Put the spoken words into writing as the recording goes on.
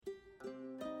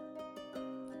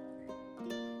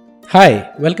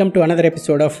Hi, welcome to another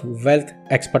episode of Wealth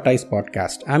Expertise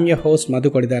Podcast. I'm your host Madhu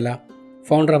Kodidala,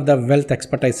 founder of the Wealth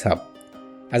Expertise Hub.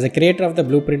 As a creator of the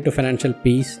blueprint to financial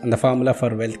peace and the formula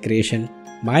for wealth creation,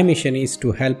 my mission is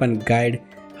to help and guide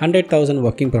 100,000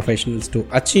 working professionals to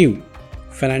achieve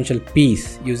financial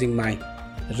peace using my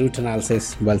root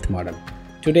analysis wealth model.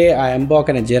 Today, I embark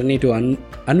on a journey to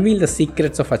unveil the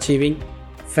secrets of achieving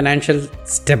financial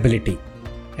stability,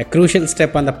 a crucial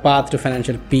step on the path to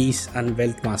financial peace and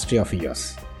wealth mastery of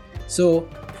yours. So,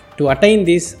 to attain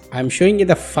this, I am showing you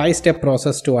the 5-step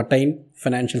process to attain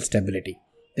financial stability.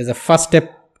 There's a first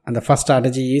step, and the first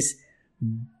strategy is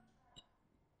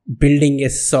building a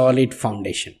solid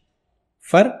foundation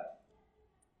for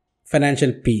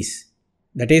financial peace.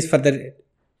 That is,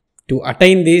 to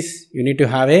attain this, you need to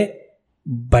have a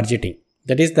budgeting.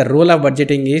 That is, the role of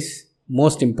budgeting is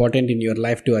most important in your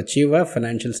life to achieve a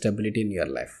financial stability in your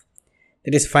life.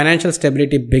 That is, financial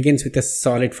stability begins with a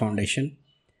solid foundation,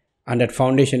 and that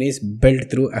foundation is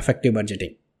built through effective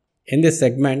budgeting. In this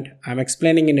segment, I am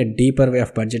explaining in a deeper way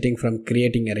of budgeting, from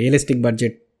creating a realistic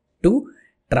budget to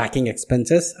tracking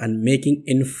expenses and making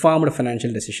informed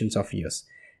financial decisions of yours.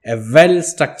 A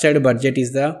well-structured budget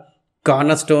is the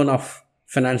cornerstone of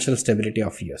financial stability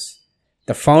of yours.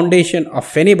 The foundation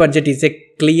of any budget is a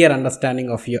clear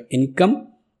understanding of your income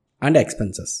and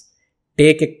expenses.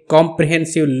 Take a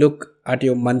comprehensive look at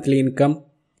your monthly income,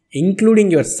 including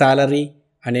your salary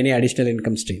and any additional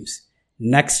income streams.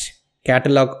 Next,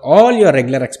 catalog all your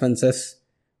regular expenses,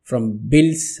 from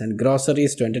bills and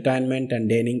groceries to entertainment and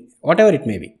dining, whatever it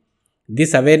may be.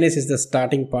 This awareness is the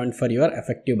starting point for your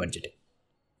effective budgeting.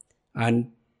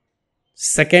 And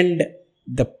second,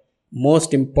 the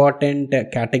most important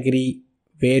category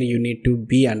where you need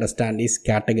to understand is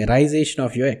categorization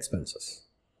of your expenses.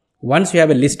 Once you have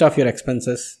a list of your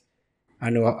expenses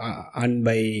and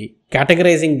by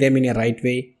categorizing them in a right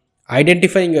way,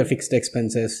 identifying your fixed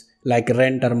expenses like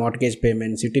rent or mortgage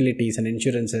payments, utilities and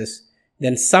insurances,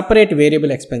 then separate variable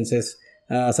expenses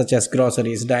such as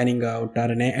groceries, dining out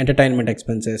or entertainment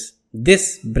expenses.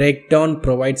 This breakdown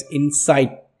provides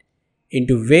insight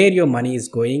into where your money is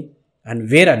going and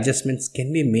where adjustments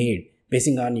can be made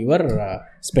basing on your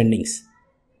spendings.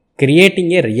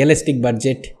 Creating a realistic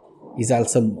budget is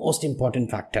also most important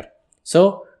factor.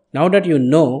 So now that you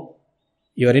know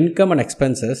your income and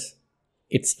expenses,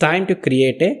 it's time to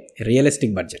create a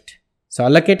realistic budget. So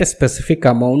allocate a specific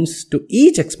amounts to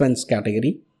each expense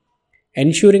category,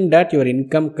 ensuring that your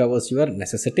income covers your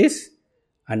necessities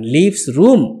and leaves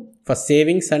room for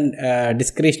savings and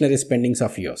discretionary spendings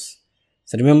of yours.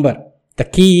 So remember, the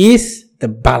key is the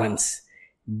balance.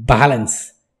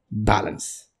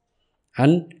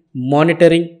 And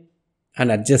monitoring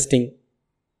and adjusting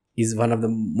is one of the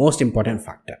most important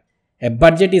factor. A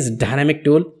budget is a dynamic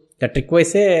tool that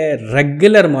requires a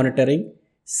regular monitoring.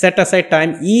 Set aside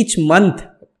time each month,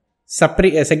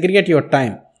 segregate your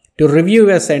time to review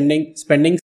your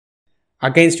spendings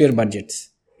against your budgets.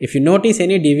 If you notice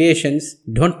any deviations,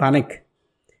 don't panic.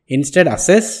 Instead,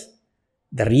 assess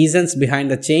the reasons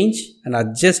behind the change and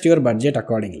adjust your budget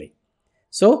accordingly.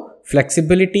 So,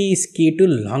 flexibility is key to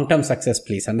long-term success,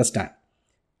 please understand.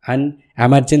 And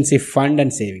emergency fund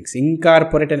and savings.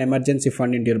 Incorporate an emergency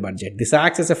fund into your budget. This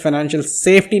acts as a financial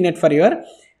safety net for your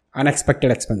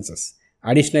unexpected expenses.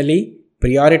 Additionally,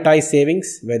 prioritize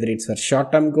savings, whether it's for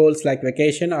short-term goals like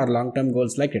vacation or long-term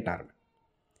goals like retirement.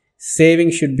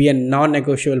 Saving should be a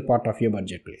non-negotiable part of your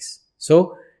budget, please.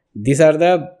 So, these are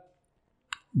the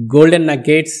golden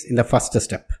nuggets in the first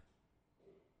step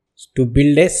to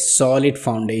build a solid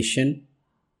foundation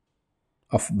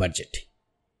of budget.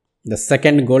 The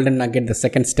second golden nugget, the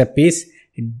second step is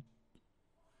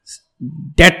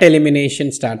debt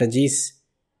elimination strategies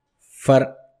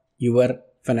for your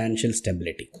financial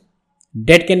stability.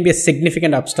 Debt can be a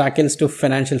significant obstacle to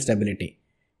financial stability.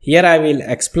 Here I will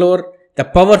explore the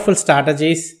powerful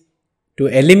strategies to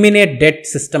eliminate debt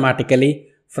systematically,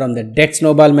 from the debt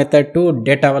snowball method to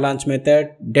debt avalanche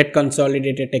method, debt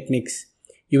consolidated techniques.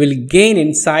 You will gain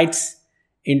insights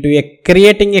into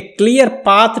creating a clear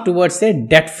path towards a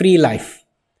debt-free life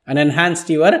and enhance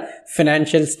your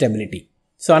financial stability.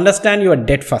 So understand your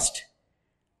debt first.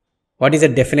 What is the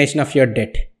definition of your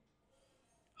debt?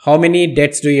 How many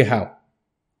debts do you have?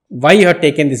 Why you have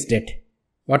taken this debt?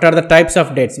 What are the types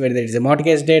of debts? Whether it is a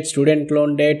mortgage debt, student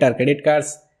loan debt or credit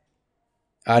cards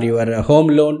or your home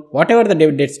loan, whatever the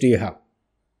debts do you have.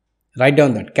 Write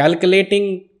down that.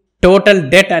 Calculating total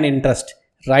debt and interest.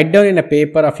 Write down in a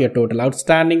paper of your total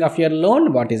outstanding of your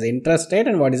loan, what is the interest rate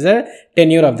and what is the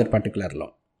tenure of that particular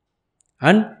loan.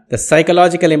 And the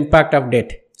psychological impact of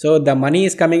debt. So the money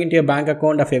is coming into your bank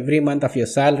account of every month of your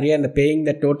salary, and the paying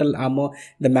the total amount,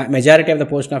 the majority of the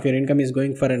portion of your income is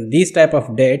going for these type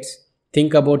of debts.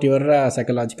 Think about your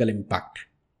psychological impact.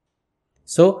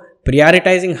 So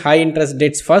prioritizing high interest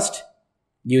debts first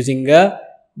using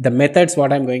the methods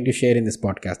what I'm going to share in this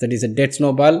podcast. That is a debt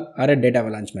snowball or a debt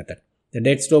avalanche method. The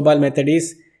debt snowball method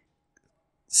is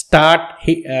start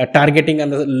targeting on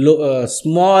the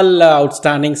small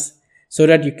outstandings so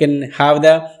that you can have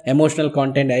the emotional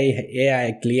content.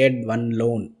 I cleared one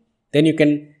loan. Then you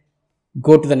can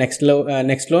go to the next loan,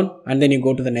 and then you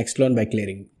go to the next loan by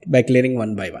clearing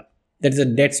one by one. That is a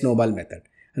debt snowball method.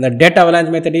 And the debt avalanche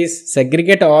method is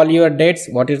segregate all your debts.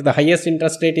 What is the highest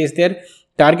interest rate is there?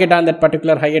 Target on that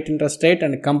particular highest interest rate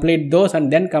and complete those, and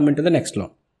then come into the next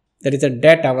loan. That is a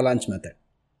debt avalanche method.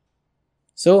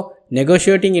 So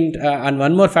negotiating and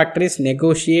one more factor is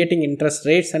negotiating interest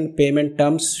rates and payment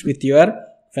terms with your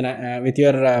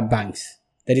banks.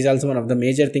 That is also one of the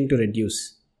major thing to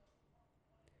reduce.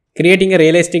 Creating a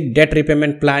realistic debt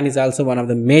repayment plan is also one of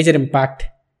the major impact.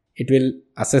 It will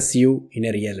assess you in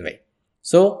a real way.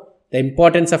 So the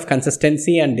importance of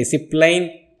consistency and discipline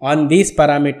on these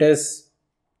parameters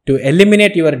to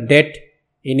eliminate your debt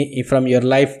from your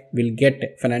life will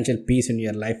get financial peace in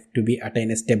your life to be attain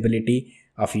a stability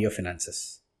of your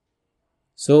finances.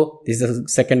 So this is the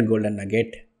second golden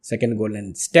nugget, second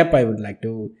golden step I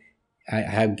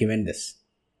have given this.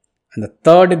 And the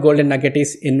third golden nugget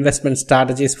is investment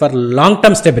strategies for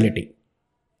long-term stability.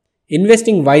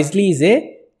 Investing wisely is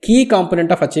a key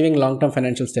component of achieving long-term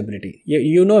financial stability.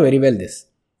 You know very well this.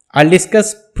 I'll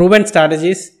discuss proven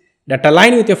strategies that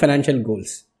align with your financial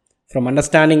goals, from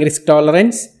understanding risk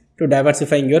tolerance to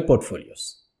diversifying your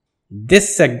portfolios.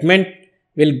 This segment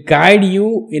will guide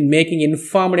you in making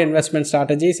informed investment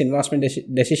strategies, investment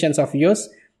decisions of yours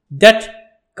that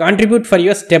contribute for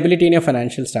your stability in your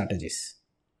financial strategies.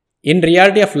 In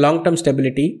reality of long-term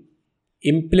stability,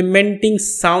 implementing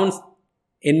sound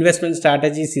investment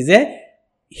strategies is a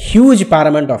huge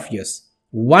paramount of yours.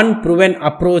 One proven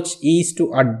approach is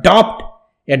to adopt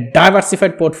a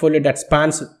diversified portfolio that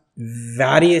spans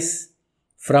various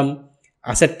from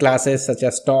asset classes such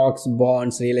as stocks,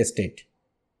 bonds, real estate.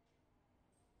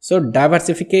 So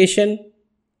diversification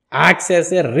acts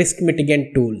as a risk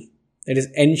mitigant tool. That is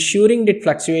ensuring that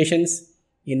fluctuations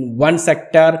in one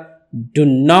sector do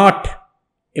not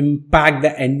impact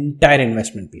the entire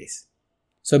investment place.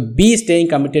 So be staying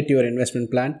committed to your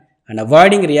investment plan and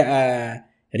avoiding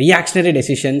reactionary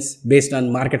decisions based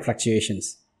on market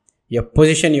fluctuations. You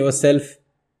position yourself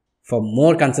for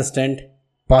more consistent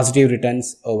positive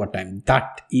returns over time.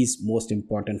 That is most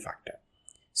important factor.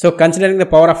 So considering the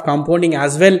power of compounding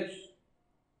as well,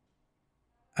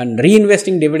 and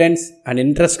reinvesting dividends and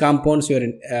interest compounds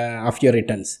of your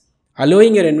returns,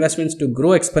 allowing your investments to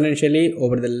grow exponentially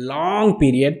over the long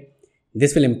period,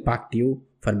 this will impact you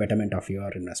for betterment of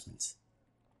your investments.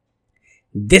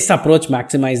 This approach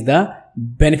maximizes the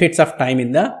benefits of time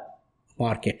in the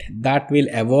market that will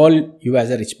evolve you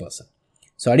as a rich person.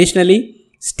 So additionally,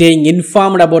 staying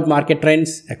informed about market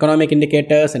trends, economic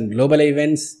indicators and global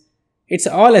events, it's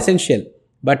all essential,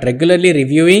 but regularly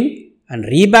reviewing and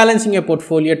rebalancing your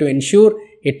portfolio to ensure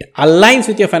it aligns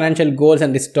with your financial goals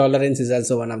and risk tolerance is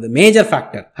also one of the major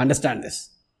factors. Understand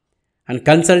this. And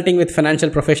consulting with financial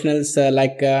professionals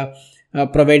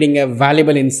providing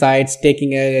valuable insights,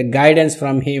 taking guidance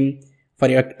from him for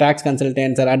your tax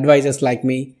consultants or advisors like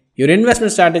me, your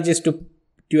investment strategies to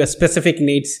your specific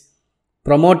needs,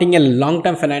 promoting a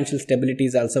long-term financial stability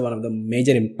is also one of the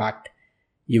major impact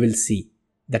you will see.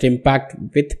 That impact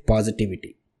with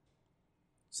positivity.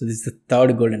 So this is the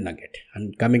third golden nugget.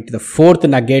 And coming to the fourth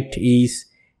nugget is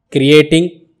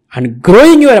creating and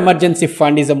growing your emergency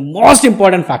fund is the most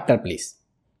important factor, please.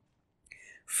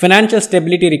 Financial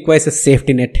stability requires a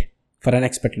safety net for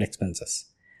unexpected expenses.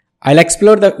 I'll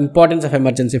explore the importance of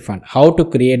emergency fund, how to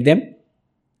create them,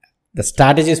 the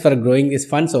strategies for growing these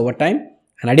funds over time.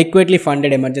 An adequately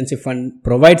funded emergency fund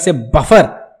provides a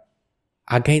buffer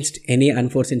against any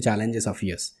unforeseen challenges of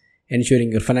yours,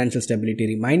 ensuring your financial stability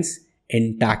remains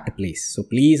intact, please. So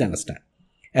please understand.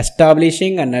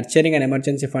 Establishing and nurturing an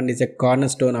emergency fund is a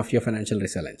cornerstone of your financial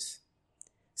resilience.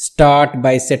 Start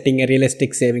by setting a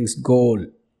realistic savings goal,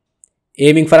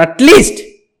 aiming for at least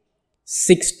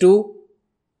 3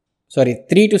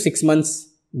 to 6 months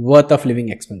worth of living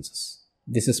expenses.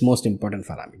 This is most important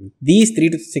parameter. These 3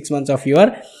 to 6 months of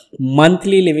your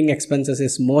monthly living expenses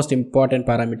is most important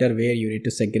parameter where you need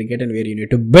to segregate and where you need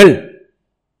to build.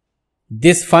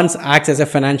 This funds acts as a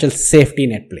financial safety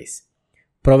net, please,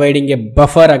 providing a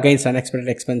buffer against unexpected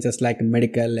expenses like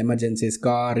medical emergencies,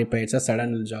 car repairs or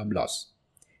sudden job loss.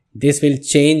 This will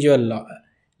change your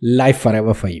life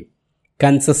forever for you.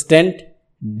 Consistent,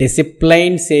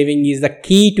 disciplined saving is the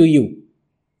key to you.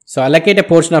 So allocate a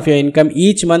portion of your income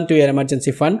each month to your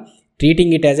emergency fund,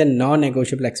 treating it as a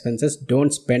non-negotiable expenses.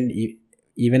 Don't spend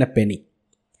even a penny.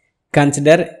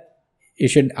 Consider you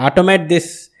should automate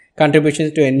this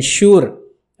contributions to ensure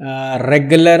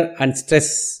regular and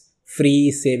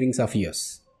stress-free savings of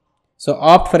yours. So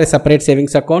opt for a separate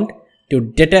savings account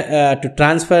to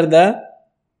transfer the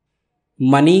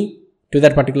money to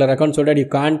that particular account, so that you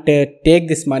can't take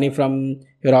this money from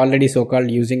your already so-called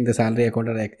using the salary account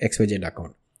or XYZ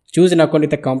account. Choose an account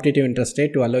with a competitive interest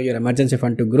rate to allow your emergency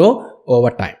fund to grow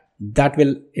over time. That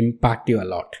will impact you a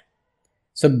lot.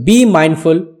 So be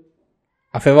mindful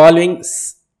of evolving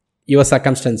your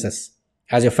circumstances.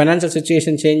 As your financial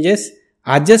situation changes,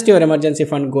 adjust your emergency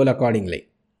fund goal accordingly.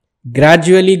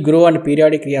 Gradually grow, and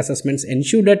periodic reassessments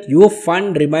ensure that your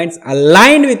fund remains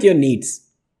aligned with your needs.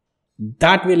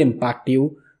 That will impact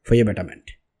you for your betterment.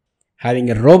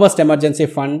 Having a robust emergency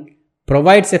fund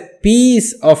provides a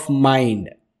peace of mind,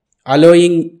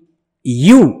 allowing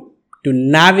you to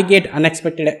navigate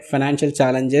unexpected financial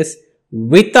challenges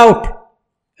without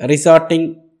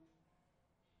resorting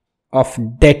of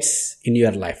debts in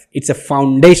your life. It's a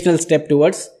foundational step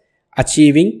towards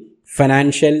achieving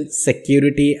financial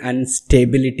security and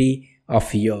stability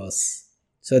of yours.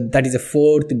 So that is the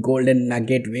fourth golden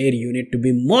nugget where you need to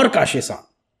be more cautious on.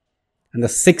 And the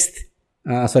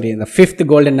fifth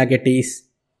golden nugget is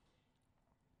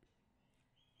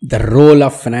the role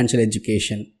of financial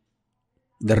education.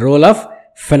 The role of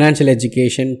financial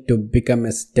education to become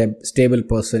a stable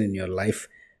person in your life,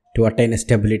 to attain a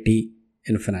stability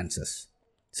in finances.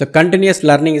 So continuous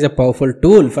learning is a powerful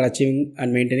tool for achieving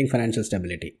and maintaining financial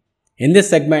stability. In this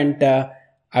segment, I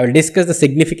will discuss the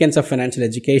significance of financial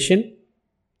education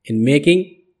in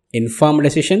making informed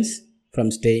decisions,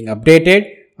 from staying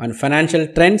updated on financial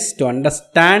trends to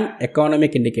understand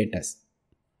economic indicators.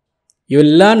 You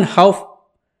will learn how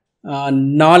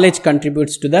knowledge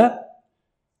contributes to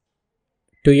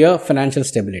your financial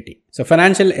stability. So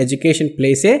financial education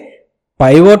plays a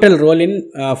pivotal role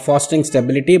in fostering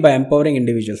stability by empowering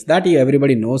individuals, that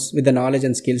everybody knows, with the knowledge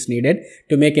and skills needed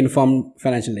to make informed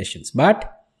financial decisions.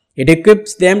 But it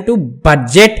equips them to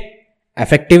budget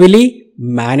effectively,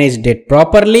 manage debt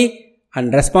properly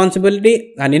and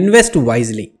responsibility, and invest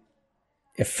wisely.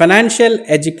 A financial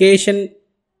educated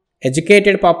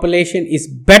population is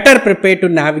better prepared to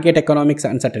navigate economic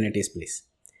uncertainties, please.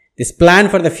 This plan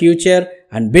for the future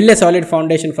and build a solid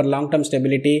foundation for long-term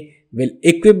stability will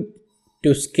equip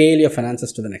to scale your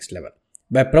finances to the next level.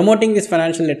 By promoting this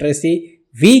financial literacy,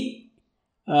 we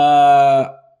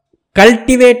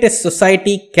cultivate a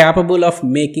society capable of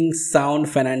making sound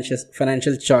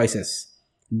financial choices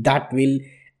that will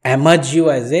emerge you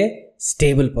as a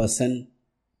stable person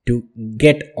to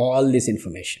get all this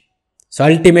information. So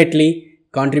ultimately,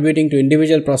 contributing to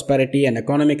individual prosperity and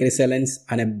economic resilience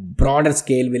on a broader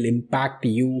scale will impact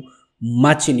you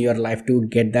much in your life to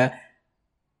get the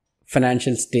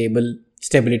financial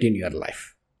stability in your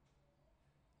life.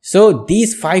 So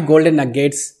these 5 golden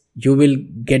nuggets, you will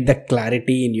get the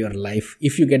clarity in your life.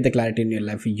 If you get the clarity in your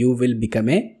life, you will become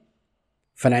a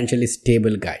financially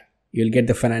stable guy. You will get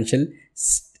the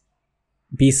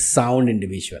be sound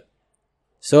individual.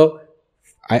 So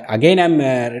I'm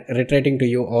reiterating to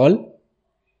you all,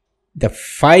 the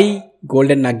 5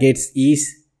 golden nuggets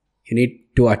is, you need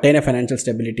to attain a financial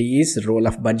stability is role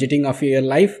of budgeting of your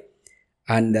life,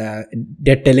 and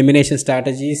debt elimination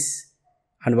strategies,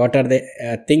 and what are the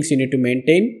things you need to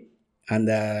maintain, and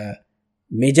the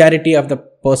majority of the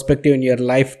perspective in your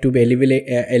life to be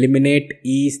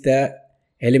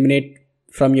eliminate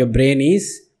from your brain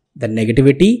is the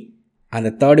negativity. And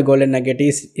the third golden nugget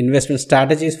is investment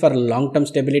strategies for long-term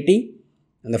stability.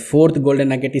 And the fourth golden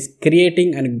nugget is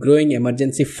creating and growing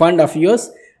emergency fund of yours.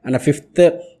 And the fifth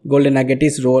golden nugget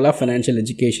is role of financial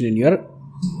education in your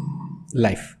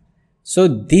life. So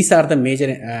these are the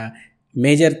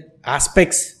major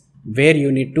aspects where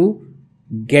you need to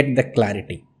get the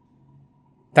clarity.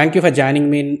 Thank you for joining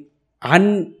me in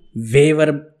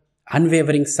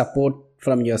unwavering support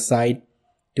from your side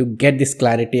to get this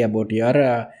clarity about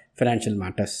your financial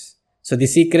matters. So the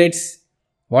secrets,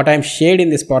 what I am shared in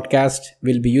this podcast,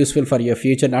 will be useful for your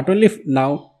future, not only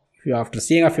now, after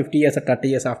seeing 50 years or 30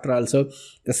 years after also,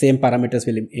 the same parameters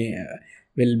will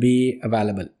be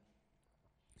available,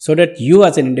 so that you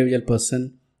as an individual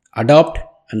person adopt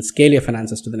and scale your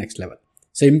finances to the next level.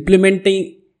 So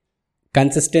implementing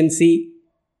consistency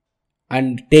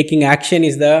and taking action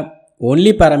is the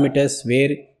only parameters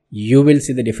where you will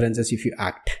see the differences if you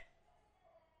act.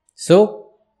 So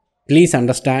please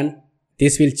understand,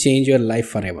 this will change your life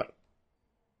forever.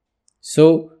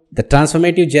 So the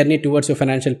transformative journey towards your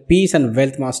financial peace and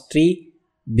wealth mastery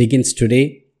begins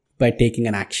today by taking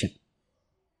an action.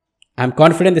 I'm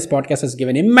confident this podcast has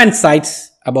given immense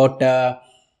insights about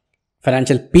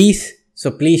financial peace. So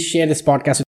please share this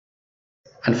podcast with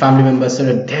and family members so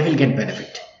that they will get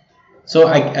benefit. So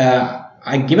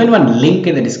I given one link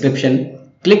in the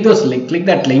description. Click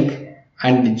that link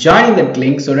and join that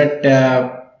link so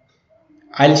that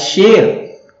I'll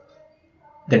share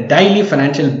the daily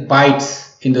financial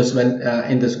bites in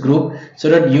this group, so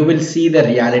that you will see the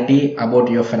reality about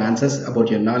your finances, about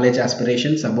your knowledge,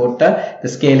 aspirations, about the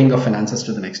scaling of finances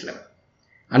to the next level.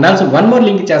 And also one more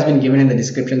link which has been given in the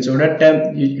description, so that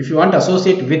if you want to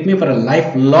associate with me for a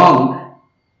lifelong,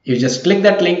 you just click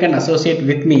that link and associate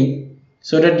with me,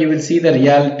 so that you will see the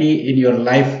reality in your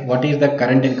life. What is the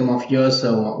current income of yours?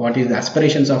 What is the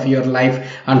aspirations of your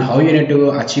life, and how you need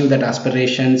to achieve that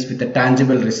aspirations with the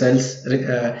tangible results,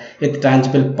 with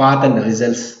tangible path and the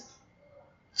results,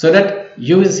 so that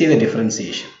you will see the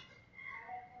differentiation.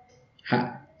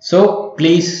 So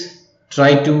please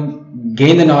try to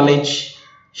gain the knowledge,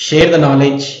 share the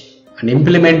knowledge, and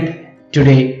implement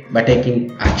today by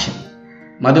taking action.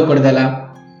 Madhu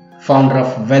Kodadala, founder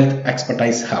of Wealth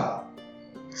Expertise Hub,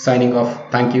 signing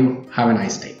off. Thank you. Have a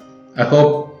nice day. I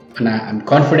hope and I'm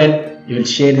confident you will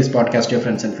share this podcast to your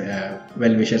friends and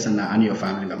well-wishers and your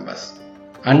family members.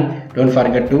 And don't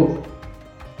forget to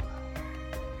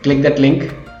click that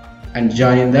link and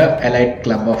join in the elite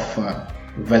club of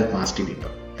wealth mastery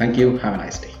people. Thank you. Have a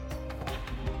nice day.